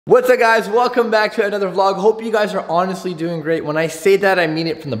What's up guys, welcome back to another vlog. Hope you guys are honestly doing great. When I say that, I mean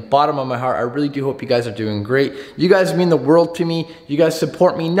it from the bottom of my heart. I really do hope you guys are doing great. You guys mean the world to me. You guys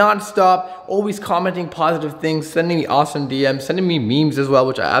support me non-stop, always commenting positive things, sending me awesome DMs, sending me memes as well,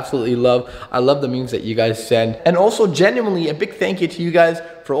 which I absolutely love. I love the memes that you guys send. And also genuinely a big thank you to you guys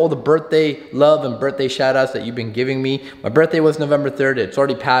for all the birthday love and birthday shout outs that you've been giving me. My birthday was November 3rd. It's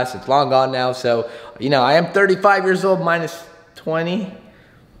already passed. It's long gone now. So, you know, I am 35 years old minus 20.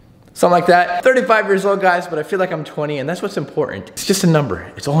 Something like that. 35 years old, guys, but I feel like I'm 20, and that's what's important. It's just a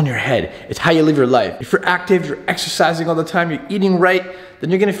number. It's all in your head. It's how you live your life. If you're active, you're exercising all the time, you're eating right, then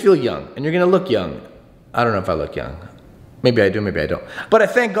you're gonna feel young, and you're gonna look young. I don't know if I look young. Maybe I do, maybe I don't. But I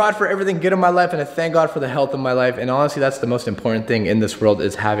thank God for everything good in my life, and I thank God for the health in my life, and honestly, that's the most important thing in this world,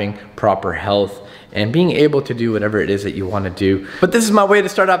 is having proper health and being able to do whatever it is that you want to do. But this is my way to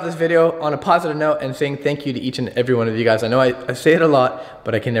start off this video on a positive note and saying thank you to each and every one of you guys. I know I say it a lot,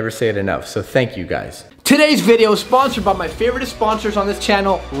 but I can never say it enough, so thank you guys. Today's video is sponsored by my favorite sponsors on this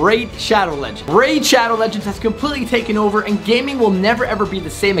channel, Raid Shadow Legends. Raid Shadow Legends has completely taken over and gaming will never ever be the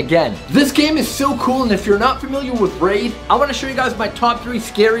same again. This game is so cool, and if you're not familiar with Raid, I want to show you guys my top 3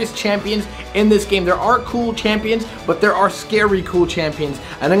 scariest champions in this game. There are cool champions, but there are scary cool champions,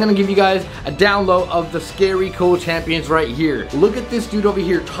 and I'm going to give you guys a download of the scary cool champions right here. Look at this dude over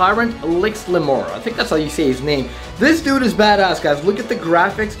here, Tyrant Elixlimor. I think that's how you say his name. This dude is badass, guys. Look at the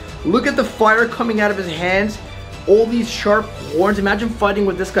graphics. Look at the fire coming out of his hands. All these sharp horns. Imagine fighting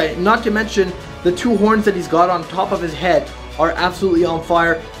with this guy. Not to mention the 2 horns that he's got on top of his head are absolutely on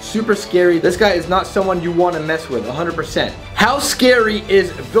fire. Super scary. This guy is not someone you want to mess with, 100%. How scary is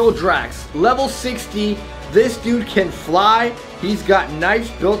Vildrax? Level 60. This dude can fly. He's got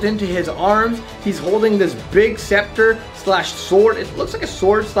knives built into his arms. He's holding this big scepter slash sword. It looks like a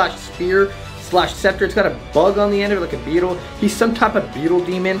sword slash spear slash scepter. It's got a bug on the end of it, like a beetle. He's some type of beetle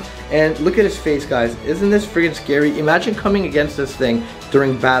demon. And look at his face, guys. Isn't this freaking scary? Imagine coming against this thing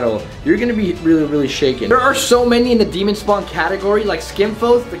during battle. You're gonna be really, really shaken. There are so many in the demon spawn category, like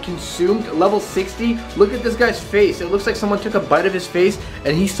Skimfos, the Consumed, level 60. Look at this guy's face. It looks like someone took a bite of his face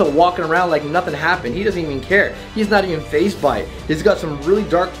and he's still walking around like nothing happened. He doesn't even care. He's not even fazed by it. He's got some really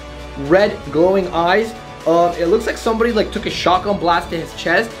dark red glowing eyes. It looks like somebody like took a shotgun blast to his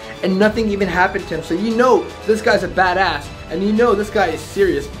chest and nothing even happened to him. So you know this guy's a badass, and you know this guy is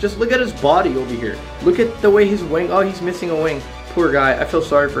serious. Just look at his body over here. Look at the way his wing, oh, he's missing a wing. Poor guy, I feel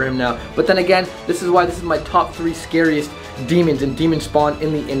sorry for him now. But then again, this is why this is my top 3 scariest demons and demon spawn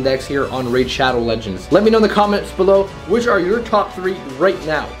in the index here on Raid Shadow Legends. Let me know in the comments below which are your top 3 right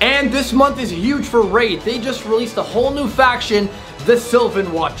now. And this month is huge for Raid. They just released a whole new faction, the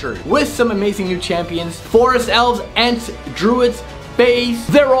Sylvan Watcher, with some amazing new champions, Forest Elves, Ents, Druids, Fays.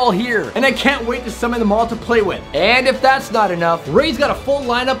 They're all here, and I can't wait to summon them all to play with. And if that's not enough, Raid's got a full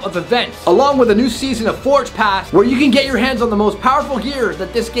lineup of events, along with a new season of Forge Pass, where you can get your hands on the most powerful gear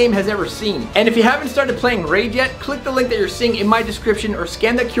that this game has ever seen. And if you haven't started playing Raid yet, click the link that you're seeing in my description or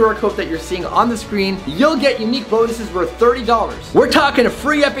scan the QR code that you're seeing on the screen. You'll get unique bonuses worth $30. We're talking a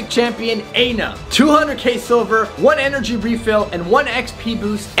free epic champion, Ana, 200k silver, 1 energy refill, and 1 XP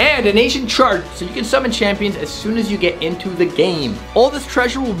boost, and an ancient charge so you can summon champions as soon as you get into the game. All this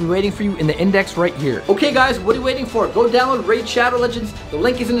treasure will be waiting for you in the index right here. Okay guys, what are you waiting for? Go download Raid Shadow Legends. The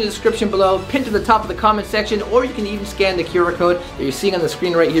link is in the description below, pinned to the top of the comment section, or you can even scan the QR code that you're seeing on the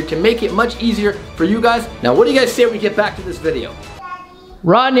screen right here to make it much easier for you guys. Now what do you guys say when we get back to this video?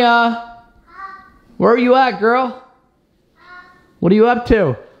 Rania! Where are you at, girl? What are you up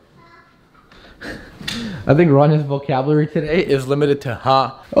to? I think Rania's vocabulary today is limited to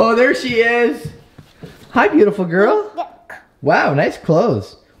huh. Oh, there she is! Hi, beautiful girl. Wow, nice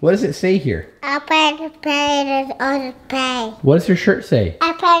clothes. What does it say here? I plan to pay on the pay. What does your shirt say?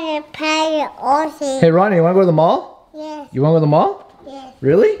 I plan to pay also. Hey Ronnie, you wanna go to the mall? Yes. You wanna go to the mall? Yes.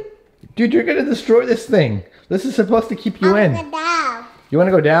 Really? Dude, you're gonna destroy this thing. This is supposed to keep you in. Go down. You wanna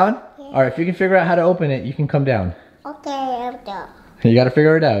go down? Yes. Alright, if you can figure out how to open it, you can come down. Okay, I'm done. You gotta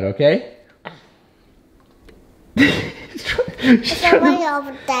figure it out, okay?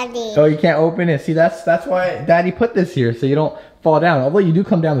 Daddy. Oh, you can't open it. See, that's why Daddy put this here, so you don't fall down. Although you do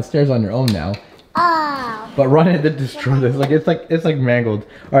come down the stairs on your own now. Oh. But Ronnie did destroy this. It's like mangled.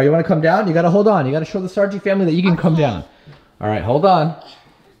 All right, you want to come down? You gotta hold on. You gotta show the Sargi family that you can come down. All right, hold on.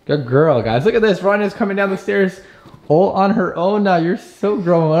 Good girl, guys. Look at this. Ronnie is coming down the stairs all on her own now. You're so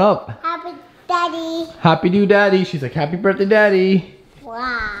growing up. Happy Daddy. Happy new Daddy. She's like, happy birthday, Daddy.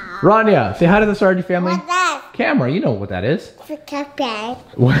 Wow. Rania, say hi to the Sargi family. What's that? Camera, you know what that is. It's a cupcake.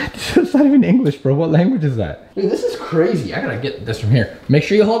 What? It's not even English, bro. What language is that? Dude, this is crazy. I gotta get this from here. Make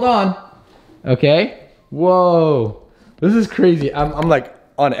sure you hold on. Okay? Whoa. This is crazy. I'm like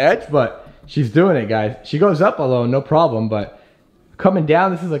on edge, but she's doing it, guys. She goes up alone, no problem, but coming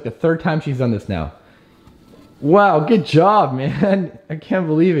down, this is like the 3rd time she's done this now. Wow, good job, man. I can't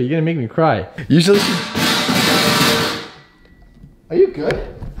believe it. You're gonna make me cry. Usually Are you good?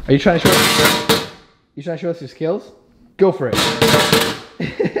 Are you trying to show us? You trying to show us your skills? Go for it.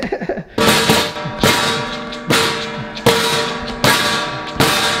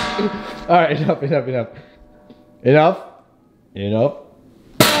 All right, enough.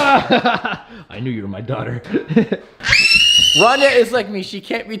 I knew you were my daughter. Rania is like me. She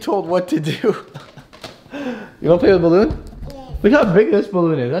can't be told what to do. You want to play with a balloon? Yeah. Look how big this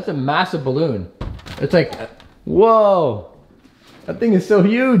balloon is. That's a massive balloon. It's like, whoa. That thing is so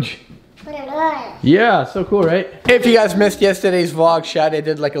huge. Yeah, so cool, right? If you guys missed yesterday's vlog, Shade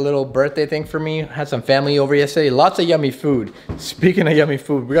did like a little birthday thing for me. Had some family over yesterday. Lots of yummy food. Speaking of yummy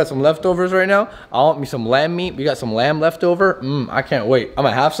food, we got some leftovers right now. I want me some lamb meat. We got some lamb left over. I can't wait. I'm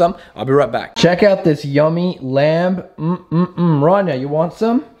gonna have some. I'll be right back. Check out this yummy lamb. Rania, you want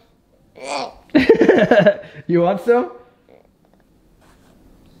some? You want some?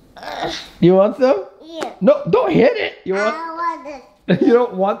 You want some? Yeah. No, don't hit it. You want? I want this. You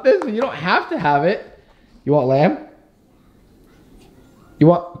don't want this? You don't have to have it. You want lamb? You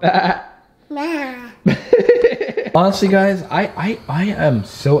want? Nah. Honestly, guys, I am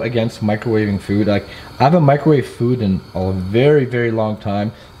so against microwaving food. Like, I haven't microwaved food in a very, very long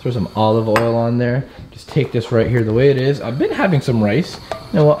time. Throw some olive oil on there. Just take this right here the way it is. I've been having some rice.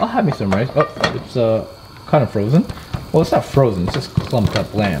 You know what? I'll have me some rice. Oh, it's kind of frozen. Well, it's not frozen. It's just clumped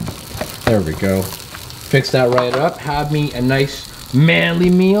up lamb. There we go. Fix that right up. Have me a nice manly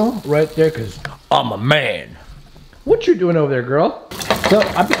meal right there, because I'm a man. What you doing over there, girl? So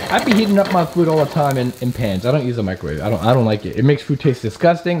I be heating up my food all the time in pans. I don't use a microwave. I don't like it. It makes food taste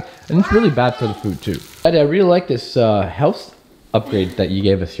disgusting, and it's really bad for the food too. I really like this health upgrade that you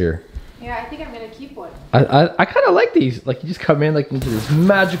gave us here. Yeah, I think I'm gonna keep one. I kind of like these. Like, you just come in like into this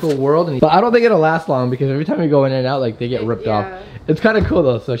magical world, but I don't think it'll last long because every time you go in and out, like, they get ripped off. It's kind of cool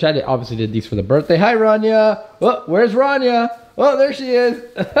though. So Shadi obviously did these for the birthday. Hi, Rania. Oh, where's Rania? Oh, there she is.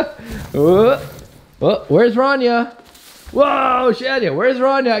 Oh, where's Rania? Whoa, Shadia, where's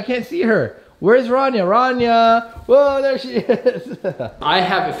Rania? I can't see her. Where's Rania? Rania. Whoa, there she is. I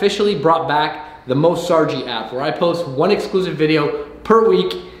have officially brought back the Most Sargi app, where I post one exclusive video per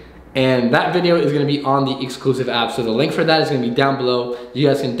week, and that video is going to be on the exclusive app. So the link for that is going to be down below. You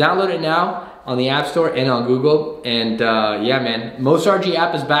guys can download it now on the App Store and on Google. And yeah, man, Most Sargi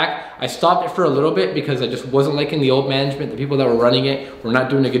app is back. I stopped it for a little bit because I just wasn't liking the old management. The people that were running it were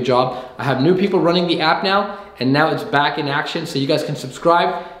not doing a good job. I have new people running the app now, and now it's back in action, so you guys can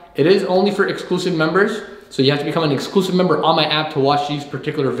subscribe. It is only for exclusive members, so you have to become an exclusive member on my app to watch these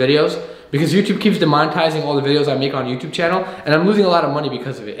particular videos, because YouTube keeps demonetizing all the videos I make on YouTube channel, and I'm losing a lot of money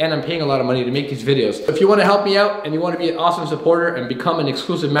because of it, and I'm paying a lot of money to make these videos. If you want to help me out and you want to be an awesome supporter and become an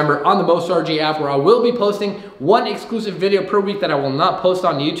exclusive member on the Most Sargi app, where I will be posting one exclusive video per week that I will not post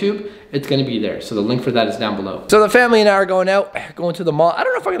on YouTube, it's going to be there. So the link for that is down below. So the family and I are going out, going to the mall. I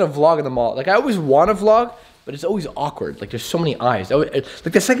don't know if I'm going to vlog in the mall. Like, I always want to vlog, but it's always awkward. Like, there's so many eyes. Like,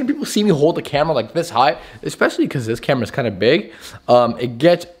 the second people see me hold the camera like this high, especially because this camera is kind of big, it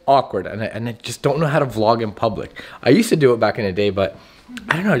gets awkward, and I just don't know how to vlog in public. I used to do it back in the day, but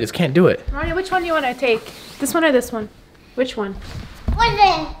I don't know, I just can't do it. Ronnie, which one do you want to take? This one or this one? Which one?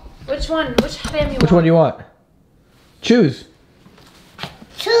 Which one? Which ham you want? Which one do you want? Choose.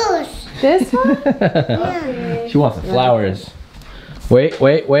 Choose. This one? Yeah. She wants the flowers. Wait.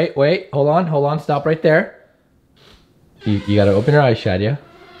 Hold on. Stop right there. You gotta open your eyes, Shadia.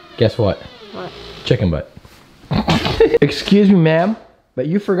 Guess what? What? Chicken butt. Excuse me, ma'am, but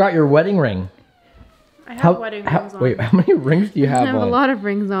you forgot your wedding ring. I have wedding rings on. Wait, how many rings do you have on? I have a lot of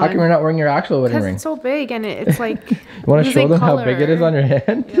rings on. How come you're not wearing your actual wedding ring? Because it's so big and it's like... You want to show them how big it is on your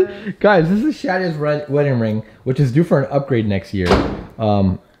hand? Yeah. Guys, this is Shadia's wedding ring, which is due for an upgrade next year.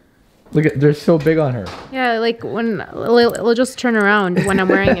 Look at, they're so big on her. Yeah, like when it'll just turn around when I'm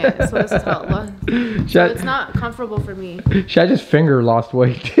wearing it. So this is how it looks. So it's not comfortable for me. Shadia's finger lost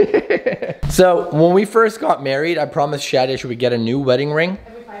weight. So when we first got married, I promised Shadia she would get a new wedding ring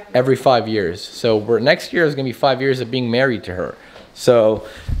every 5 years. So next year is gonna be 5 years of being married to her. So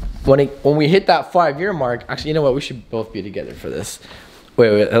when we hit that 5-year mark, actually, you know what? We should both be together for this.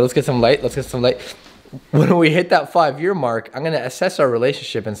 Wait, let's get some light. When we hit that 5-year mark, I'm gonna assess our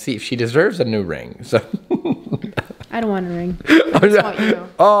relationship and see if she deserves a new ring. So I don't want a ring. I just want you.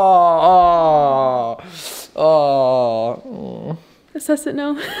 Oh. assess it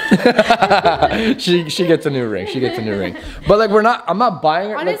now. she gets a new ring. She gets a new ring. But like I'm not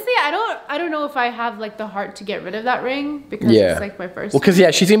buying it. Honestly, like, I don't know if I have like the heart to get rid of that ring because it's like my first. Well, because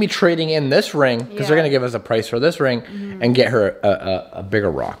she's gonna be trading in this ring because they're gonna give us a price for this ring and get her a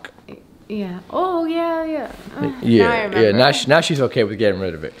bigger rock. Yeah. Oh yeah. Yeah. Now she's okay with getting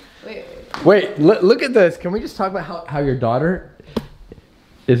rid of it. Wait. Look at this. Can we just talk about how your daughter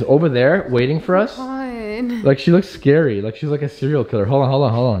is over there waiting for us? Fine. Like she looks scary. Like she's like a serial killer. Hold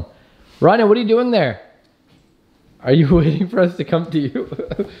on. Rania, what are you doing there? Are you waiting for us to come to you?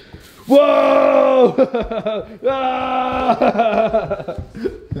 Whoa!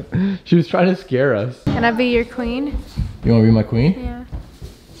 She was trying to scare us. Can I be your queen? You want to be my queen? Yeah.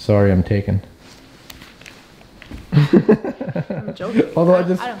 Sorry, I'm taken. I'm joking. Although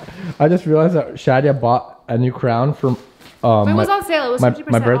I just realized that Shadia bought a new crown for it was on sale. It was 50%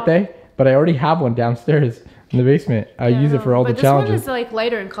 my birthday, but I already have one downstairs in the basement. I use it for all the challenges. This one is like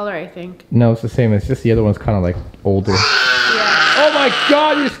lighter in color, I think. No, it's the same. It's just the other one's kind of like older. Oh my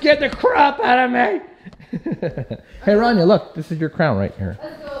God! You scared the crap out of me. Hey Rania, look, this is your crown right here.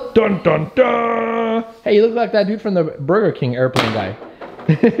 Let's go. Dun dun dun! Hey, you look like that dude from the Burger King airplane guy.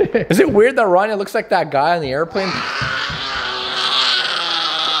 Is it weird that Rania looks like that guy on the airplane?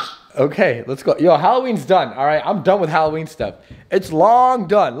 Okay, let's go. Yo, Halloween's done. All right, I'm done with Halloween stuff. It's long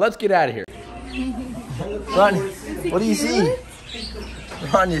done. Let's get out of here. Rania, what do you see?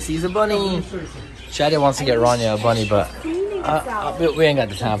 Rania sees a bunny. Shadia wants to get Rania a bunny, but we ain't got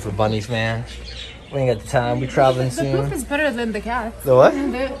the time for bunnies, man. We ain't got the time. We traveling soon. The poop is better than the cat. The what?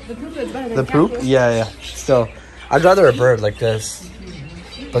 The poop is better than the poop? Yeah. Still, I'd rather a bird like this.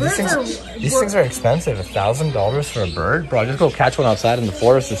 But these things are expensive. $1,000 for a bird? Bro, just go catch one outside in the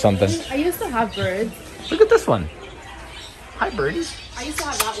forest or something. I used to have birds. Look at this one. Hi, birdies. I used to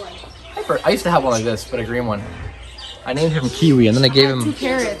have that one. Hi, bird. I used to have one like this, but a green one. I named him Kiwi, and then I gave him 2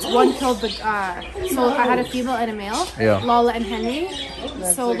 parrots. One killed the. So I had a female and a male. Yeah. Lala and Henry.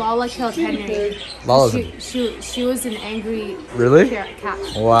 So Lala killed Henry. She was an angry. Really? Cat.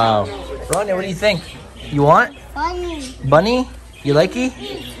 Wow. Rania, what do you think? You want? Bunny. Bunny? You like it?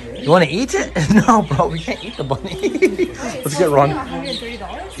 You want to eat it? No, bro, we can't eat the bunny. Let's get Ron.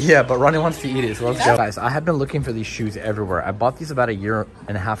 $130? Yeah, but Ronnie wants to eat it, so let's go. Guys, I have been looking for these shoes everywhere. I bought these about 1.5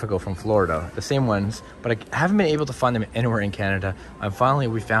 years ago from Florida, the same ones, but I haven't been able to find them anywhere in Canada. And finally,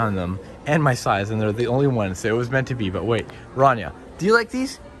 we found them, and my size, and they're the only ones, so it was meant to be. But wait, Rania, do you like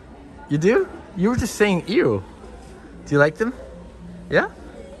these? You do? You were just saying ew. Do you like them? Yeah?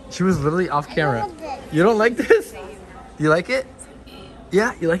 She was literally off camera. You don't like this? Do you like it?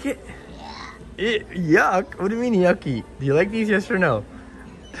 Yeah, you like it? Yeah. Yuck. What do you mean yucky? Do you like these, yes or no?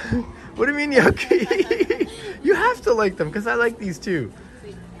 What do you mean yucky? You have to like them because I like these too.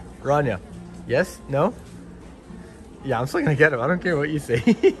 Rania, yes? No? Yeah, I'm still gonna get them. I don't care what you say.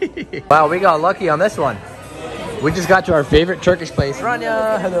 Wow, we got lucky on this one. We just got to our favorite Turkish place.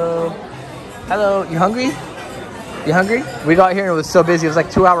 Rania, hello. Hello, you hungry? You hungry? We got here and it was so busy. It was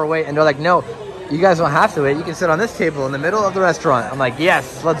like 2-hour wait and they're like, no. You guys don't have to wait. You can sit on this table in the middle of the restaurant. I'm like,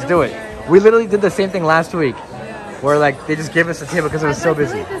 yes, let's do it. We literally did the same thing last week. Where like, they just gave us a table because it was so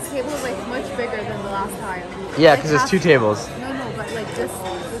busy. I feel like this table is like much bigger than the last time. Yeah, because there's 2 tables. No, but like this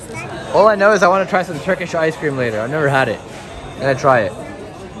is... All I know is I want to try some Turkish ice cream later. I've never had it. I'm going to try it.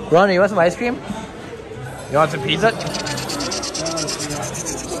 Ronnie, you want some ice cream? You want some pizza?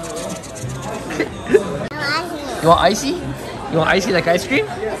 You want icy? You want icy like ice cream?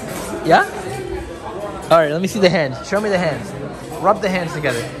 Yeah? Alright, let me see the hands. Show me the hands. Rub the hands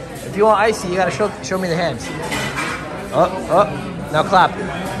together. If you want icy, you gotta show me the hands. Oh, now clap.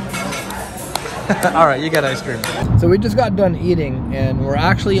 Alright, you got ice cream. So we just got done eating and we're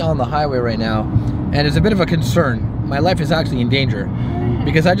actually on the highway right now. And it's a bit of a concern. My life is actually in danger.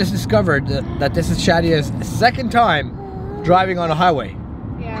 Because I just discovered that this is Shadia's 2nd time driving on a highway.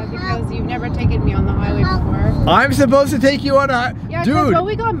 Yeah, because you've never taken me on the highway before. I'm supposed to take you on a... Yeah, dude. when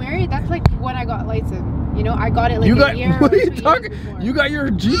we got married, that's like when I got license. You know, I got it like a year what or are you 2 talking? years before. You got your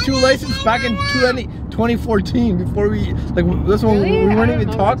G2 license back in 2014 before we... Like, this one, Really? we weren't even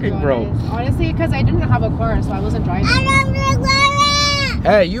talking, bro. Honestly, because I didn't have a car, so I wasn't driving.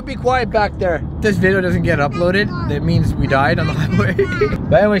 Hey, you be quiet back there. If this video doesn't get uploaded, that means we died on the highway.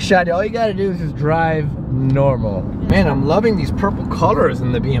 But anyway, Shadi, all you gotta do is just drive normal. Man, I'm loving these purple colors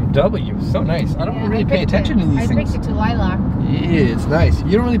in the BMW. So nice. I don't really pay attention to these things. I picked it to lilac. Yeah, it's nice.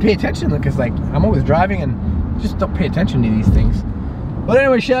 You don't really pay attention because, like, I'm always driving and just don't pay attention to these things. But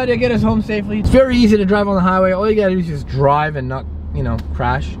anyway, Shadi, get us home safely. It's very easy to drive on the highway. All you gotta do is just drive and not, you know,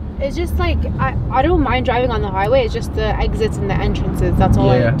 crash. It's just like I don't mind driving on the highway. It's just the exits and the entrances. That's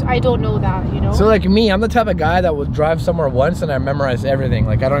all. Yeah. I don't know that, you know. So like me, I'm the type of guy that will drive somewhere once and I memorize everything.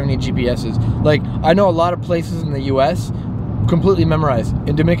 Like I don't even need GPSs. Like I know a lot of places in the US completely memorized.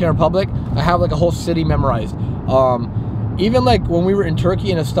 In Dominican Republic, I have like a whole city memorized. Even like when we were in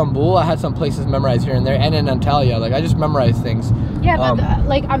Turkey and Istanbul, I had some places memorized here and there, and in Antalya. Like I just memorized things. Yeah, but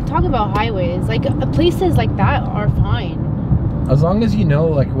like I'm talking about highways. Like places like that are fine. As long as you know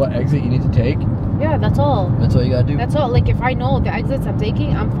like what exit you need to take. Yeah, that's all. That's all you gotta do. That's all. Like if I know the exits I'm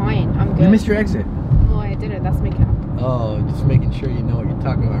taking, I'm fine. I'm good. You missed your exit. No, I didn't. That's making up. Oh, just making sure you know what you're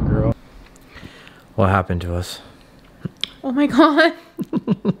talking about, girl. What happened to us? Oh my god. I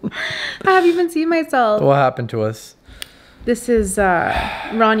haven't even seen myself. What happened to us? This is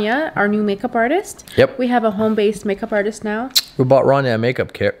Rania, our new makeup artist. Yep. We have a home-based makeup artist now. We bought Rania a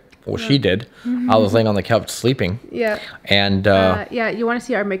makeup kit. Well, she did. I was laying on the couch sleeping. Yeah. And yeah, you want to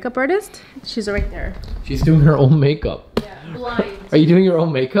see our makeup artist? She's right there. she's doing her own makeup. Yeah, blind. Are you doing your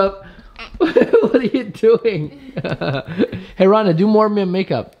own makeup? What are you doing? Hey, Rania, do more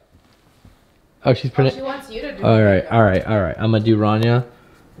makeup. Oh, she's pretty. She wants you to do All right. I'm gonna do Rania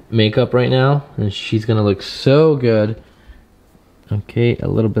makeup right now, and she's gonna look so good. Okay, a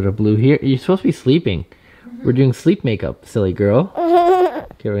little bit of blue here. You're supposed to be sleeping. We're doing sleep makeup, silly girl.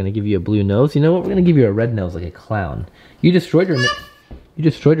 Okay, we're gonna give you a blue nose. You know what? We're gonna give you a red nose like a clown. You destroyed your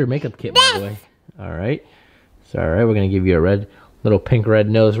makeup kit, by the way. All right. It's all right. We're gonna give you a little pink red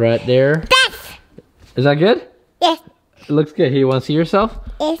nose right there. Is that good? Yes. It looks good. Here, you want to see yourself?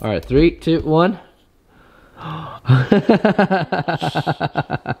 Yes. All right, 3, 2, 1. It's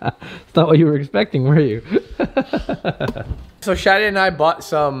not what you were expecting, were you? So Shadi and I bought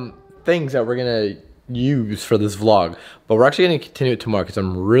some things that we're gonna use for this vlog, but we're actually gonna continue it tomorrow because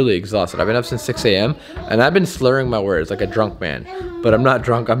I'm really exhausted. I've been up since 6 a.m. and I've been slurring my words like a drunk man, but I'm not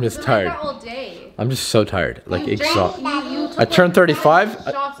drunk. I'm just tired. all day. I'm just so tired, like exhausted. I turned 35.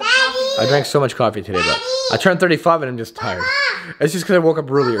 I drank so much coffee today, but I turned 35 and I'm just tired. It's just because I woke up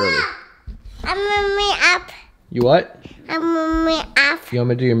really early. I'm on me up. You what? I'm on me up. You want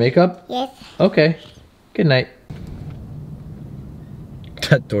me to do your makeup? Yes. Okay. Good night.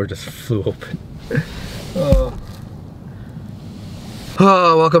 That door just flew open.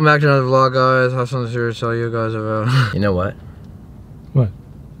 Oh, welcome back to another vlog, guys. I have something to tell you guys about. You know what? What?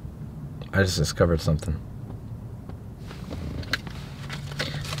 I just discovered something.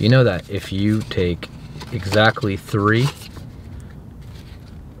 You know that if you take exactly 3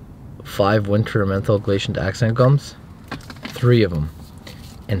 5 winter menthol glacial accent gums, 3 of them,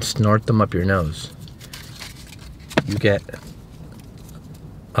 and snort them up your nose, you get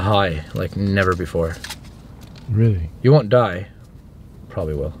a high like never before. Really? You won't die.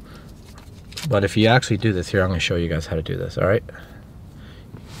 Probably will. But if you actually do this, here, I'm going to show you guys how to do this, alright?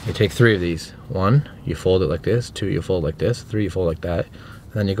 You take 3 of these. 1, you fold it like this. 2, you fold like this. 3, you fold like that.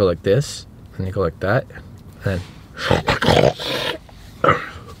 And then you go like this. And you go like that. And then...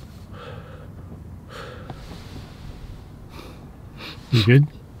 You good?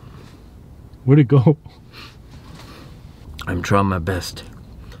 Where'd it go? I'm trying my best.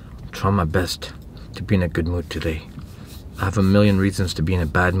 Trying my best to be in a good mood today. I have a million reasons to be in a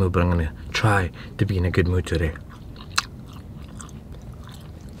bad mood, but I'm gonna try to be in a good mood today.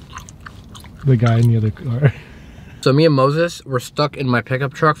 The guy in the other car. So me and Moses were stuck in my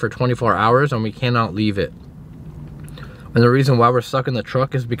pickup truck for 24 hours and we cannot leave it. And the reason why we're stuck in the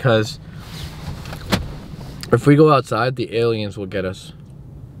truck is because if we go outside, the aliens will get us.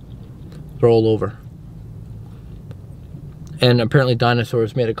 They're all over. And apparently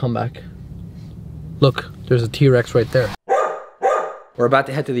dinosaurs made a comeback. Look, there's a T-Rex right there. We're about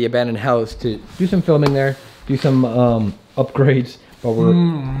to head to the abandoned house to do some filming there, do some upgrades, but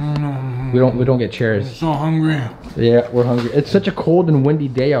we don't get chairs. I'm so hungry. Yeah, we're hungry. It's such a cold and windy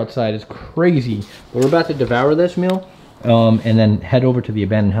day outside. It's crazy. But we're about to devour this meal and then head over to the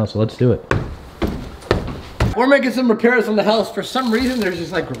abandoned house. So let's do it. We're making some repairs on the house. For some reason, there's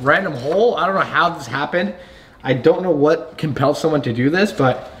just like a random hole. I don't know how this happened. I don't know what compelled someone to do this,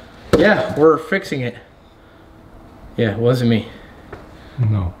 but yeah, we're fixing it. Yeah, it wasn't me.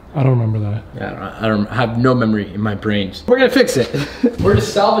 No, I don't remember that. Yeah, I don't have no memory in my brains. We're gonna fix it. We're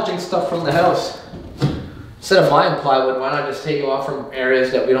just salvaging stuff from the house. Instead of buying plywood, why not just take it off from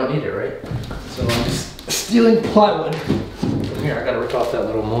areas that we don't need it, right? So I'm just stealing plywood. Here, I gotta rip off that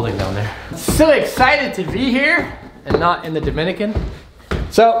little molding down there. So excited to be here and not in the Dominican.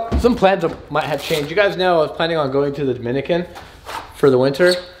 So, some plans might have changed. You guys know I was planning on going to the Dominican for the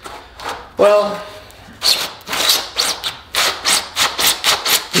winter. Well,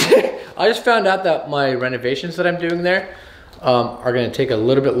 I just found out that my renovations that I'm doing there, are gonna take a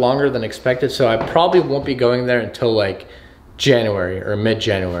little bit longer than expected. So I probably won't be going there until like January or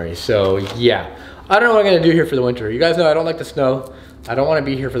mid-January. So yeah, I don't know what I'm gonna do here for the winter. You guys know I don't like the snow. I don't wanna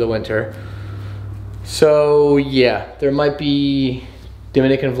be here for the winter. So yeah, there might be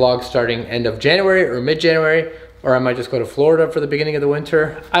Dominican vlogs starting end of January or mid-January, or I might just go to Florida for the beginning of the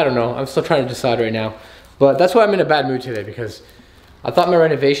winter. I don't know, I'm still trying to decide right now. But that's why I'm in a bad mood today, because I thought my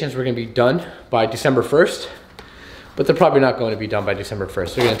renovations were gonna be done by December 1st, but they're probably not going to be done by December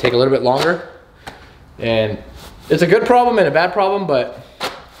 1st. They're gonna take a little bit longer. And it's a good problem and a bad problem, but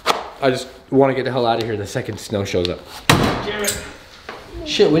I just wanna get the hell out of here the second snow shows up. Damn it.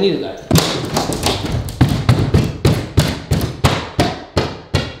 Shit, we needed that.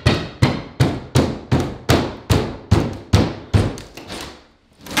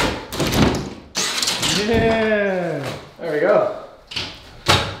 Yeah. There we go.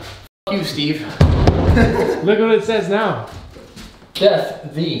 Fuck you, Steve. Look what it says now.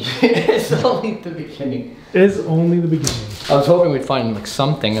 Death, the. It's only the beginning. It's only the beginning. I was hoping we'd find like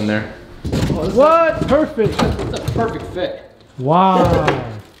something in there. What? Perfect. It's a perfect fit.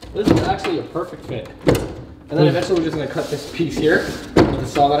 Wow. This is actually a perfect fit. And then eventually we're just gonna cut this piece here with the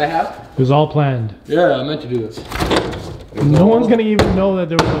saw that I have. It was all planned. Yeah, I meant to do this. No one's gonna even know that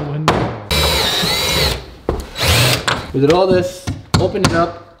there was a window. We did all this, opened it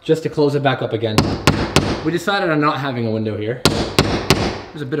up just to close it back up again. We decided on not having a window here.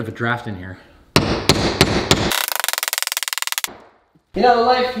 There's a bit of a draft in here. You know, in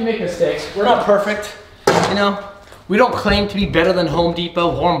life, you make mistakes. We're not perfect, you know. We don't claim to be better than Home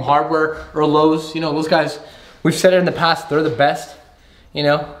Depot, Home Hardware, or Lowe's. You know, those guys, we've said it in the past, they're the best. You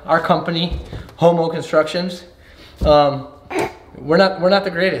know, our company, Homo Constructions, we're not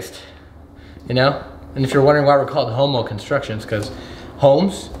the greatest, you know. And if you're wondering why we're called Homo Constructions, because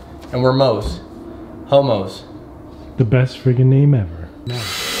homes and we're Mo's. Homos. The best friggin' name ever.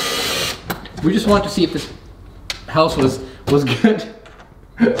 We just wanted to see if this house was good.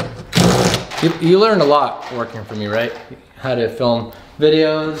 You learned a lot working for me, right? How to film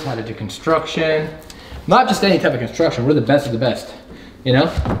videos, how to do construction. Not just any type of construction, we're the best of the best, you know?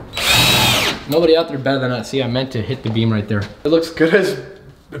 Nobody out there better than us. See, I meant to hit the beam right there. It looks good as,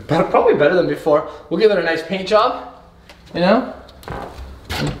 probably better than before. We'll give it a nice paint job, you know?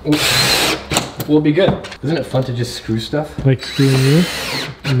 We'll be good. Isn't it fun to just screw stuff? Like screwing you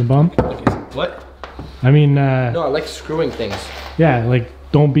in the bum? What? I mean, no, I like screwing things. yeah, like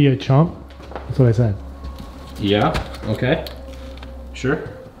don't be a chump. That's what I said. Yeah, okay. Sure.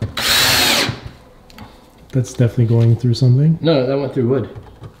 That's definitely going through something. No, that went through wood.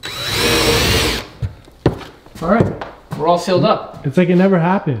 All right, we're all sealed up. It's like it never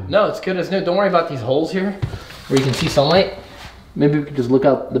happened. No, it's good as new. Don't worry about these holes here where you can see sunlight. Maybe we could just look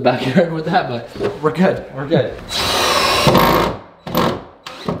out the backyard with that, but we're good, we're good.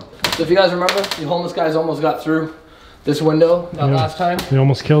 So if you guys remember, the homeless guys almost got through this window last time. They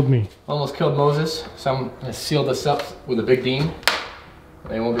almost killed me. Almost killed Moses. So I'm gonna seal this up with a big beam.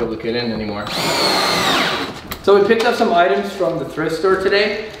 They won't be able to get in anymore. So we picked up some items from the thrift store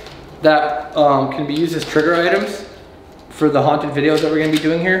today that can be used as trigger items for the haunted videos that we're gonna be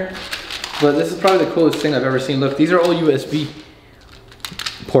doing here. But this is probably the coolest thing I've ever seen. Look, these are all USB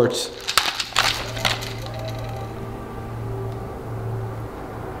ports.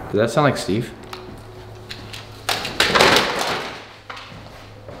 Does that sound like Steve?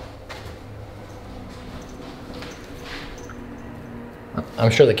 I'm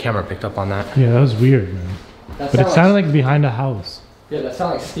sure the camera picked up on that. Yeah, that was weird, man. But it sounded like behind a house. Yeah, that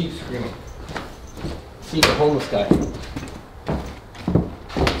sounded like Steve screaming. Steve, the homeless guy.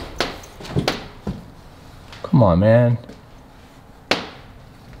 Come on, man. You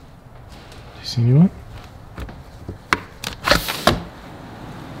see anyone?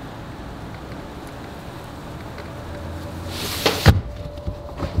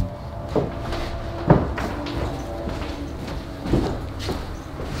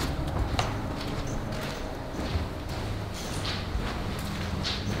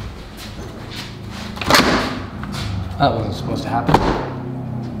 That wasn't supposed to happen.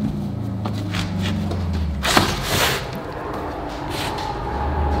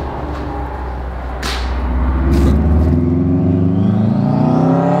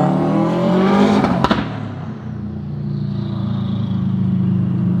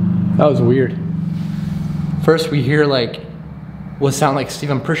 That was weird. First we hear like what sound like Steve.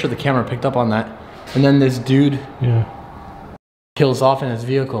 I'm pretty sure the camera picked up on that. And then this dude peels off in his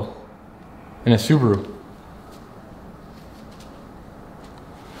vehicle. In a Subaru.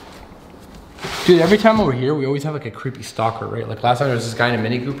 Dude, every time over here, we always have like a creepy stalker, right? Like last time there was this guy in a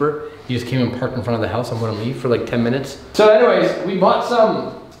Mini Cooper. He just came and parked in front of the house. I'm gonna leave for like 10 minutes. So anyways, we bought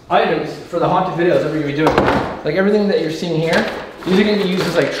some items for the haunted videos that we're gonna be doing. Like everything that you're seeing here, these are gonna be used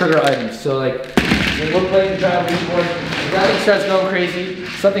as like trigger items. So like, when we're playing the giant beach board, if that thing starts going crazy,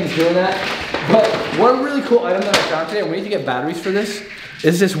 something's doing that. But one really cool item that I found today, and we need to get batteries for this,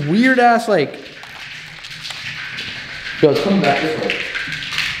 is this weird ass like, yo, it's coming back this way.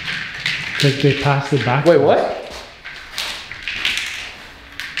 Like they passed it back. Wait, what?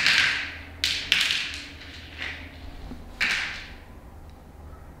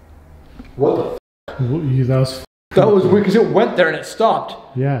 What the f? That was weird because it went there and it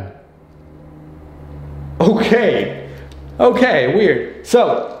stopped. Yeah. Okay. Okay, weird.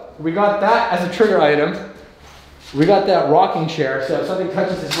 So, we got that as a trigger item. We got that rocking chair. So if something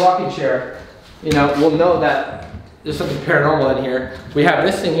touches this rocking chair, you know, we'll know that there's something paranormal in here. We have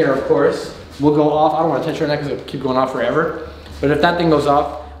this thing here, of course. We'll go off. I don't want to touch it right now because it'll keep going off forever. But if that thing goes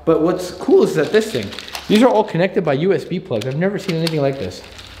off, but what's cool is that this thing, these are all connected by USB plugs. I've never seen anything like this.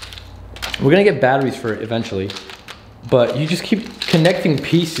 We're gonna get batteries for it eventually, but you just keep connecting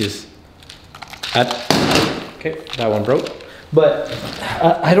pieces. Okay, that one broke. But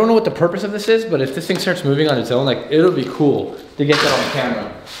I don't know what the purpose of this is, but if this thing starts moving on its own, like it'll be cool to get that on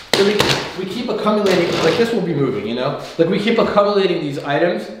camera. So we keep accumulating, like this will be moving, you know? Like we keep accumulating these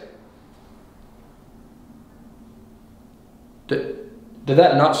items. Did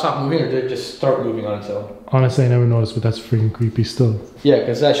that not stop moving or did it just start moving on its own? Honestly, I never noticed, but that's freaking creepy still. Yeah,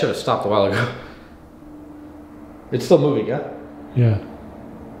 because that should have stopped a while ago. It's still moving, yeah? Yeah.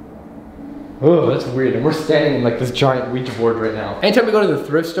 Oh, that's weird. And we're standing in like this giant Ouija board right now. Anytime we go to the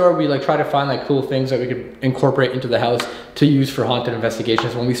thrift store, we like try to find like cool things that we could incorporate into the house to use for haunted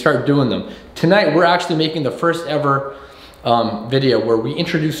investigations when we start doing them. Tonight, we're actually making the first ever video where we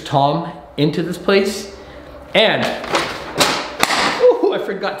introduce Tom into this place. And, oh, I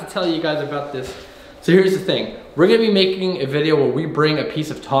forgot to tell you guys about this. So here's the thing. We're gonna be making a video where we bring a piece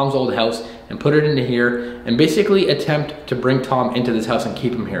of Tom's old house and put it into here and basically attempt to bring Tom into this house and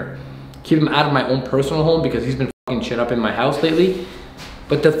keep him here. Keep him out of my own personal home because he's been fucking shit up in my house lately.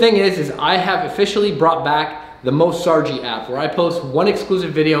 But the thing is I have officially brought back the Most Sargi app where I post one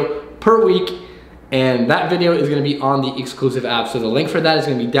exclusive video per week, and that video is gonna be on the exclusive app. So the link for that is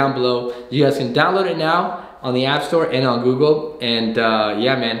gonna be down below. You guys can download it now on the App Store and on Google. And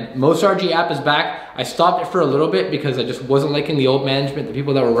yeah, man, Most Sargi app is back. I stopped it for a little bit because I just wasn't liking the old management. The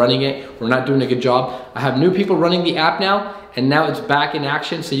people that were running it were not doing a good job. I have new people running the app now, and now it's back in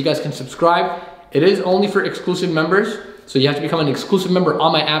action, so you guys can subscribe. It is only for exclusive members, so you have to become an exclusive member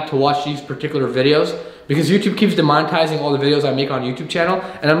on my app to watch these particular videos, because YouTube keeps demonetizing all the videos I make on YouTube channel,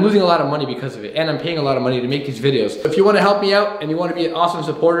 and I'm losing a lot of money because of it, and I'm paying a lot of money to make these videos. If you want to help me out and you want to be an awesome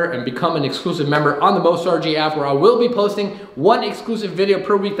supporter and become an exclusive member on the Most Sargi app, where I will be posting one exclusive video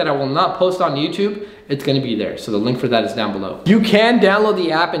per week that I will not post on YouTube, it's going to be there. So the link for that is down below. You can download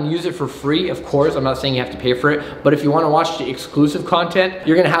the app and use it for free, of course. I'm not saying you have to pay for it, but if you want to watch the exclusive content,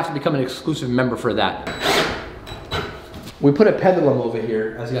 you're going to have to become an exclusive member for that. We put a pendulum over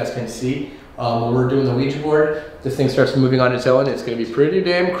here, as you guys can see. When we're doing the Ouija board, this thing starts moving on its own. It's gonna be pretty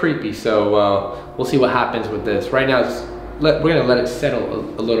damn creepy, so we'll see what happens with this. Right now, we're gonna let it settle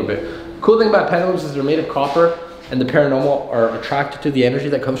a little bit. Cool thing about pendulums is they're made of copper, and the paranormal are attracted to the energy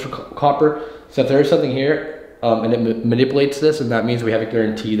that comes from copper. So if there is something here, and it manipulates this, and that means we have a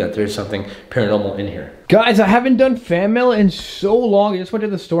guarantee that there's something paranormal in here. Guys, I haven't done fan mail in so long. I just went to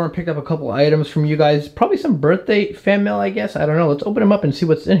the store and picked up a couple items from you guys. Probably some birthday fan mail, I guess. I don't know. Let's open them up and see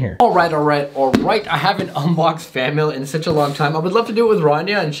what's in here. All right. I haven't unboxed fan mail in such a long time. I would love to do it with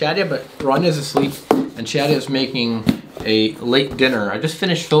Rania and Shadia, but Rania's asleep and Shadia's making a late dinner. I just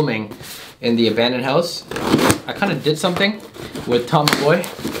finished filming in the abandoned house. I kind of did something with Tom and Boy.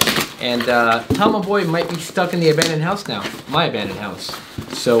 And Tom and Boy might be stuck in the abandoned house now, my abandoned house.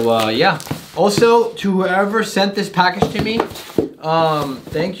 So yeah. Also, to whoever sent this package to me,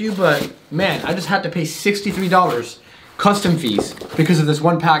 thank you, but man, I just had to pay $63 custom fees because of this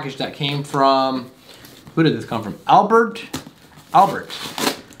one package that came from, who did this come from? Albert Triant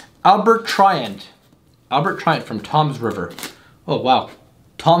from Tom's River. Oh wow,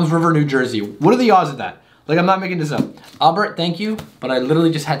 Tom's River, New Jersey. What are the odds of that? Like, I'm not making this up. Albert, thank you, but I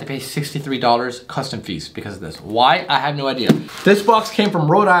literally just had to pay $63 custom fees because of this. Why? I have no idea. This box came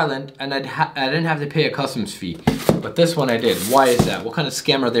from Rhode Island, and I didn't have to pay a customs fee, but this one I did. Why is that? What kind of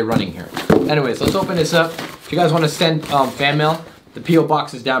scam are they running here? Anyways, let's open this up. If you guys want to send fan mail, the P.O.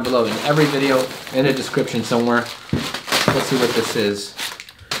 box is down below in every video, in the description somewhere. Let's see what this is.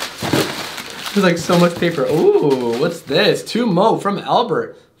 There's like so much paper. Ooh, what's this? To Mo from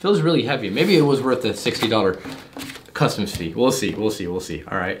Albert. Feels really heavy. Maybe it was worth the $60 customs fee. We'll see, we'll see, we'll see.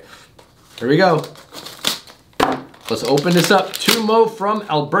 All right, here we go. Let's open this up. To Mo from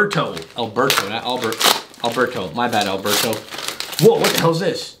Alberto. Alberto, not Albert. Alberto, my bad, Alberto. Whoa, what the hell's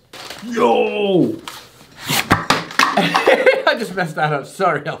this? Yo! I just messed that up.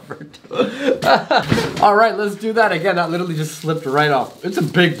 Sorry, Alberto. All right, let's do that again. That literally just slipped right off. It's a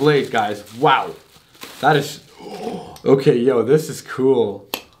big blade, guys. Wow. That is... Okay, yo, this is cool.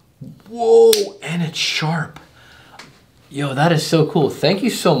 Whoa, and it's sharp. Yo, that is so cool. Thank you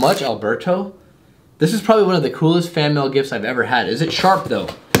so much, Alberto. This is probably one of the coolest fan mail gifts I've ever had. Is it sharp, though?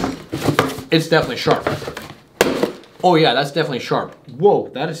 It's definitely sharp. Oh, yeah, that's definitely sharp. Whoa,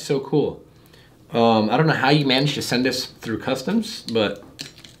 that is so cool. I don't know how you managed to send this through customs, but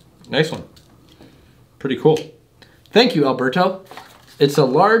nice one. Pretty cool. Thank you, Alberto. It's a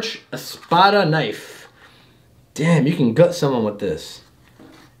large espada knife. Damn, you can gut someone with this.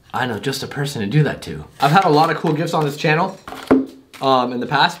 I know just a person to do that to. I've had a lot of cool gifts on this channel in the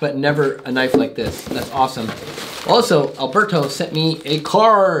past, but never a knife like this. That's awesome. Also, Alberto sent me a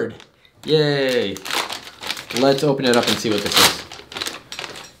card. Yay. Let's open it up and see what this is.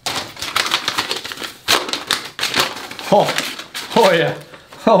 Oh yeah.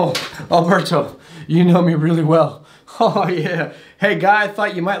 Oh, Alberto, you know me really well. Oh yeah. Hey guy, I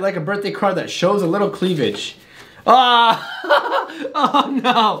thought you might like a birthday card that shows a little cleavage. Ah! Oh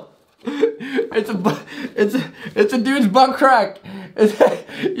no! It's a dude's butt crack.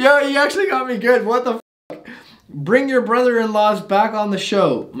 Yo, you actually got me good. What the fuck? Bring your brother-in-laws back on the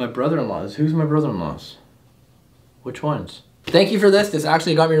show. My brother-in-laws? Who's my brother-in-laws? Which ones? Thank you for this. This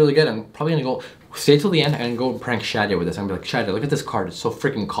actually got me really good. I'm probably gonna go stay till the end and go prank Shadia with this. I'm gonna be like, Shadia, look at this card. It's so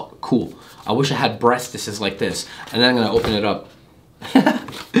freaking cool. I wish I had breastises like this. And then I'm gonna open it up.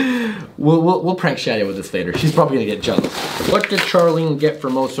 We'll prank Shadia with this later. She's probably gonna get jealous. What did Charlene get for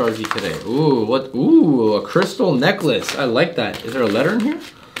Mo Sargi today? Ooh, what? Ooh, a crystal necklace. I like that. Is there a letter in here?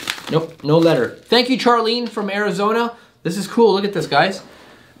 Nope, no letter. Thank you, Charlene from Arizona. This is cool. Look at this, guys.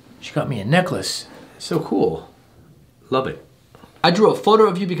 She got me a necklace. So cool. Love it. I drew a photo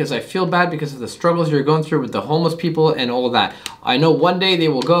of you because I feel bad because of the struggles you're going through with the homeless people and all of that. I know one day they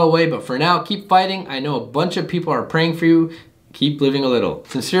will go away, but for now, keep fighting. I know a bunch of people are praying for you. Keep living a little.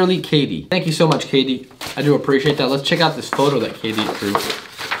 Sincerely, Katie. Thank you so much, Katie. I do appreciate that. Let's check out this photo that Katie drew.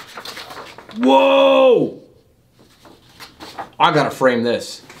 Whoa! I gotta frame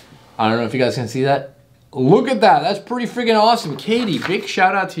this. I don't know if you guys can see that. Look at that. That's pretty freaking awesome. Katie, big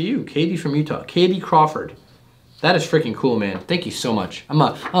shout out to you. Katie from Utah. Katie Crawford. That is freaking cool, man. Thank you so much. I'm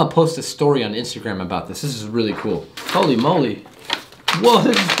gonna post a story on Instagram about this. This is really cool. Holy moly. Whoa,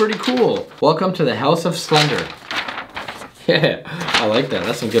 this is pretty cool. Welcome to the House of Slender. Yeah, I like that.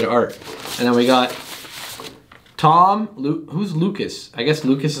 That's some good art. And then we got Tom. Who's Lucas? I guess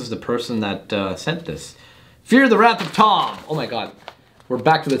Lucas is the person that sent this. Fear the Wrath of Tom. Oh my God. We're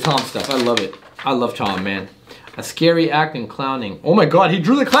back to the Tom stuff. I love it. I love Tom, man. A scary act in clowning. Oh my God, he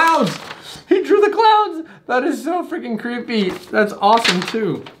drew the clowns. He drew the clowns. That is so freaking creepy. That's awesome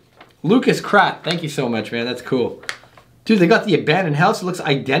too. Lucas Kratt, thank you so much, man. That's cool. Dude, they got the abandoned house. It looks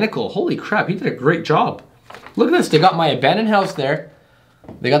identical. Holy crap, he did a great job. Look at this. They got my abandoned house there.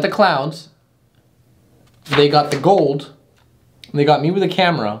 They got the clowns. They got the gold. And they got me with a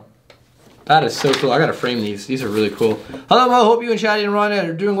camera. That is so cool. I gotta frame these. These are really cool. Hello, Mo. Hope you and Shadi and Rana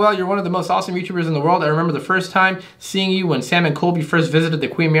are doing well. You're one of the most awesome YouTubers in the world. I remember the first time seeing you when Sam and Colby first visited the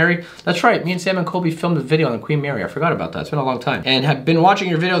Queen Mary. That's right. Me and Sam and Colby filmed a video on the Queen Mary. I forgot about that. It's been a long time. And have been watching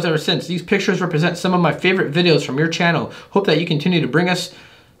your videos ever since. These pictures represent some of my favorite videos from your channel. Hope that you continue to bring us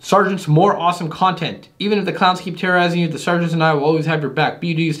sergeants more awesome content. Even if the clowns keep terrorizing you, the sergeants and I will always have your back. Be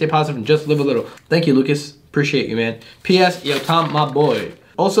you do, you stay positive, and just live a little. Thank you, Lucas. Appreciate you, man. P.S. Yo, Tom, my boy.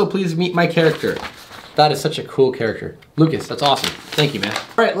 Also, please meet my character. That is such a cool character. Lucas, that's awesome. Thank you, man.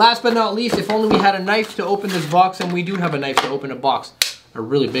 All right, last but not least, if only we had a knife to open this box, and we do have a knife to open a box. A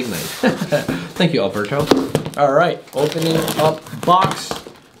really big knife. Thank you, Alberto. All right, opening up box.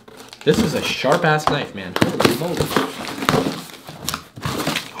 This is a sharp-ass knife, man. Holy moly.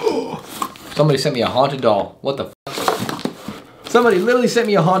 Somebody sent me a haunted doll. What the f? Somebody literally sent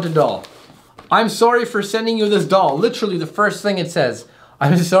me a haunted doll. I'm sorry for sending you this doll. Literally the first thing it says.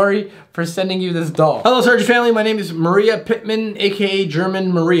 I'm sorry for sending you this doll. Hello, Sargi family. My name is Maria Pittman, aka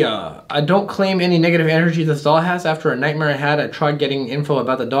German Maria. I don't claim any negative energy this doll has. After a nightmare I had, I tried getting info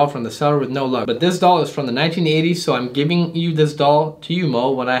about the doll from the seller with no luck. But this doll is from the 1980s, so I'm giving you this doll to you,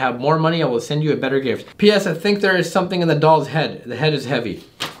 Mo. When I have more money, I will send you a better gift. P.S. I think there is something in the doll's head. The head is heavy.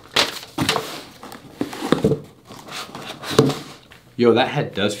 Yo, that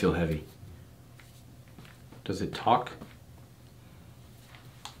head does feel heavy. Does it talk?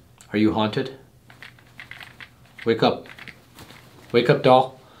 Are you haunted? Wake up. Wake up,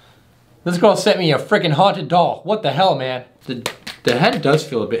 doll. This girl sent me a freaking haunted doll. What the hell, man? The head does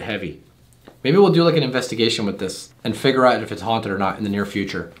feel a bit heavy. Maybe we'll do like an investigation with this and figure out if it's haunted or not in the near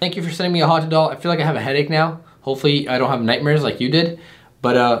future. Thank you for sending me a haunted doll. I feel like I have a headache now. Hopefully I don't have nightmares like you did.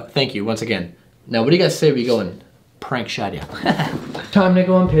 But thank you once again. Now what do you guys say we go and prank Shadia? Time to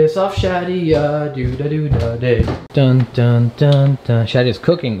go and piss off Shadia. Do-da-do-da-day. Dun dun dun dun. Shadia's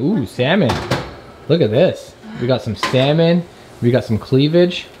cooking. Ooh, salmon. Look at this. We got some salmon. We got some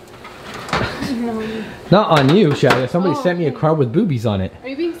cleavage. Not on you, Shadia. Somebody sent me a card with boobies on it. Are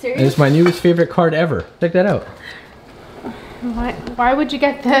you being serious? And it's my newest favorite card ever. Check that out. Why would you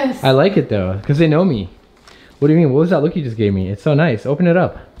get this? I like it though, because they know me. What do you mean? What was that look you just gave me? It's so nice. Open it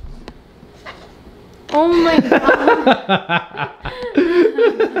up. Oh my god.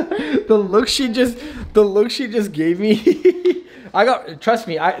 the look she just gave me. Trust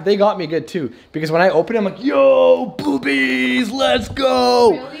me, they got me good too. Because when I opened it, I'm like, yo, boobies, let's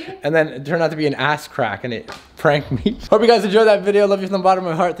go. Really? And then it turned out to be an ass crack and it pranked me. Hope you guys enjoyed that video. Love you from the bottom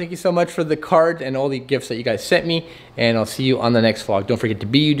of my heart. Thank you so much for the card and all the gifts that you guys sent me. And I'll see you on the next vlog. Don't forget to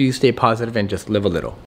be you, do stay positive, and just live a little.